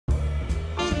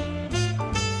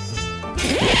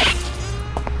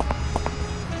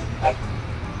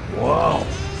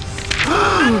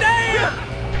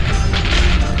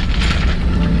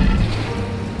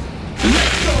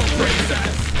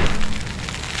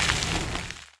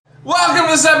Welcome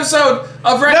to this episode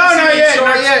of Reckless not yet,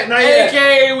 Shorts, not yet.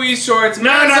 aka We Shorts.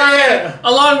 Not yet.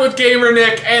 Along with Gamer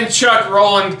Nick and Chuck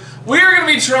Roland, we are going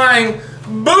to be trying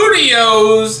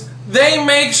Bootios. They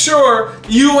make sure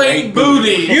you ain't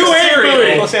booty. You ain't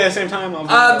booty. We'll say at the same time.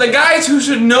 The guys who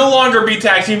should no longer be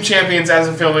tag team champions as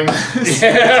of filming this.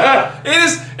 Yeah.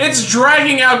 It's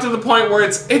dragging out to the point where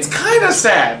it's kind of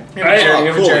sad. Right?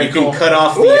 Oh, cool. You can cut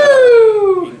off the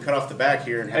you can cut off the back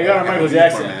here and have, I got a Michael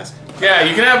Jackson mask. Yeah,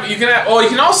 you can have. Oh, you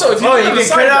can also. If you You can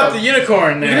cut out the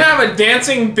unicorn. You can have a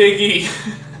dancing Biggie.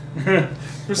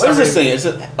 What is this thing? Is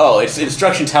it? Oh, it's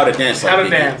instructions how to dance. How to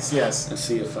dance? Yes. Let's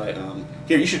see if I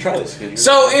Here, you should try this.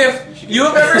 So if you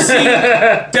have ever seen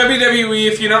WWE,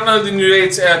 if you don't know the new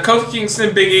dates, Kofi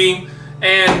Kingston, Big E,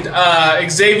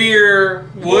 and Xavier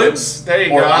Woods. There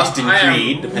you or go. Austin I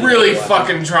Creed, am really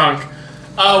fucking drunk.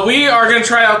 We are going to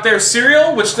try out their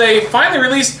cereal, which they finally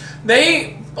released.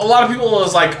 A lot of people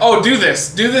was like, "Oh, do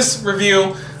this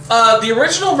review." The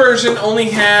original version only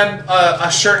had a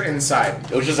shirt inside.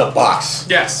 It was just a box.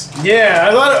 Yes. Yeah,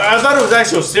 I thought it was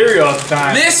actual cereal at the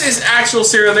time. This is actual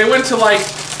cereal. They went to like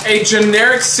a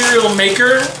generic cereal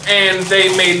maker and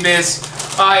they made this.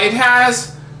 It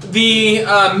has the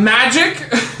magic,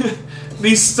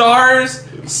 the stars,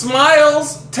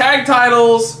 smiles, tag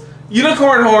titles,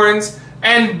 unicorn horns,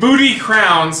 and booty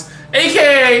crowns.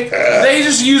 AKA, they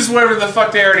just used whatever the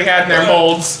fuck they already had in their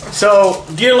molds. So,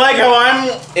 do you like how I'm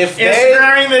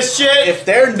Instagramming this shit? If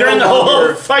they're during no the whole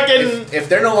longer fucking if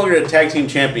they're no longer the tag team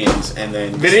champions and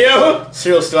then video,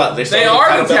 cereal's still out. They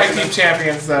are the tag team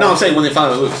champions, though. No, I'm saying when they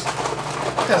finally lose.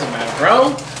 It doesn't matter,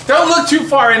 bro. Don't look too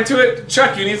far into it.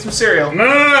 Chuck, you need some cereal.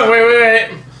 No,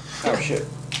 wait. Oh shit.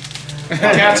 The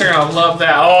cats are gonna love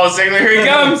that. Oh, Ziggler, here he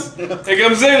comes. Here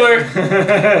comes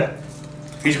Ziggler.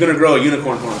 He's gonna grow a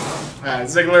unicorn horn.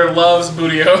 Ziggler loves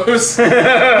Bootios.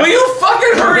 Will you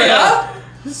fucking hurry up?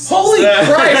 Holy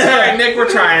Christ. Alright, Nick, we're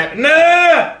trying it.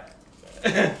 No!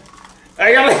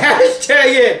 I gotta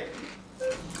hashtag it.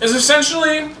 It's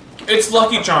essentially, it's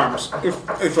Lucky Charms.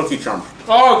 It's Lucky Charms.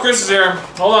 Oh, Chris is here.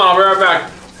 Hold on, I'll be right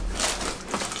back.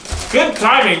 Good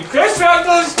timing. Chris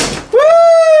Douglas. Woo!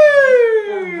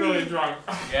 I'm really drunk.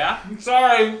 Yeah?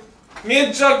 Sorry. Me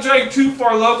and Chuck drank 2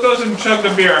 Four Locos and chugged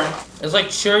a beer. It's like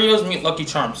Cheerios meet Lucky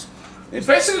Charms. It's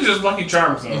basically just Lucky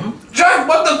Charms, though. Chuck,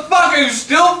 what the fuck? Are you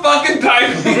still fucking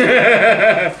typing?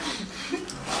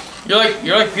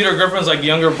 You're like Peter Griffin's like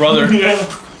younger brother. Yeah.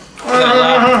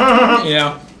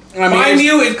 Yeah. I mean, Mind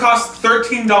you, it costs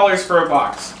 $13 for a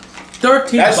box.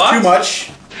 13 that's bucks? too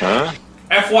much. Huh?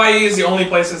 FYE is the only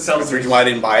place that sells That's the these. reason why I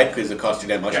didn't buy it, because it cost you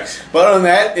that much. Yes. But other than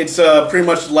that, it's pretty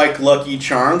much like Lucky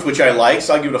Charms, which I like,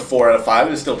 so I'll give it a 4 out of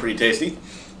 5. It's still pretty tasty.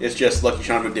 It's just Lucky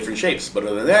Charms with different shapes. But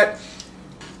other than that,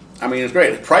 I mean, it's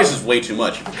great. The price is way too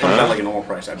much. If it comes out like a normal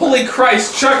price, I'd buy Holy it.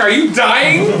 Christ, Chuck, are you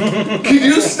dying? Can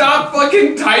you stop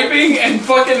fucking typing and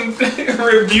fucking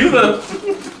review them?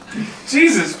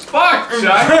 Jesus fuck,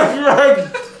 Chuck.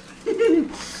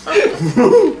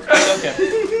 Okay.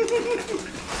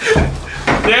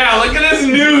 Yeah, look at his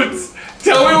nudes.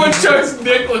 Tell me what Chuck's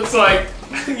dick looks like.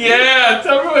 Yeah,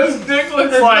 tell me what his dick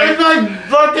looks like. It's like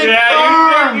fucking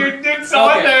Yeah, your dick's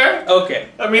on there. Okay.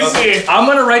 Let me see. I'm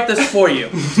gonna write this for you.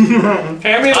 Hand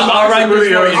me the I'll box write of this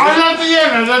for Bootios. you. I'm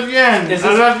at the end. Is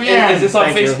Is this on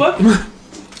Thank you. Facebook?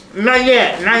 Not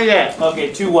yet.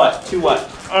 Okay, to what?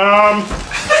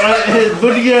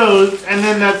 Videos, and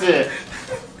then that's it.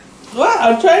 What?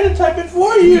 I'm trying to type it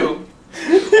for you.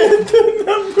 The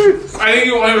numbers. I think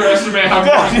you underestimate how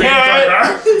much we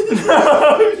are.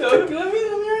 Let me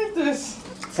write this.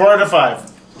 4 out of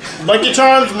 5. Lucky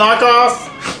Charms knockoff.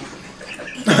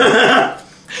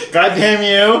 Goddamn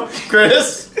you,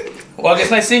 Chris. Well, I guess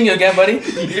nice seeing you again, buddy.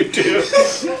 You too.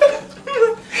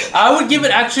 I would give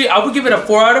it a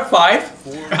 4 out of 5.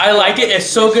 I like it. It's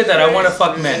so good that I want to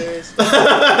fuck men. Wasn't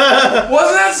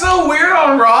that so weird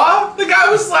on Raw? The guy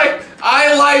was like,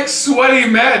 I like sweaty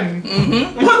men.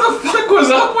 What the fuck was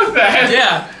up with that?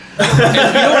 Yeah. And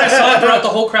you know what I saw throughout the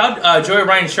whole crowd? Joey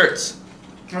Ryan shirts.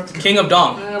 King of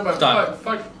Dong. Yeah, but Style.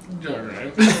 fuck Joey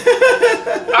Ryan.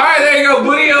 Alright, there you go.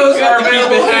 Bootios are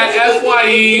available at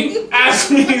FYE as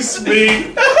we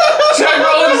speak. Chuck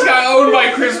Roland just got owned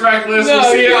by Chris Reckless. We'll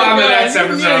see you on the next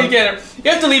episode. You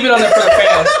have to leave it on there for the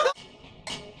fans.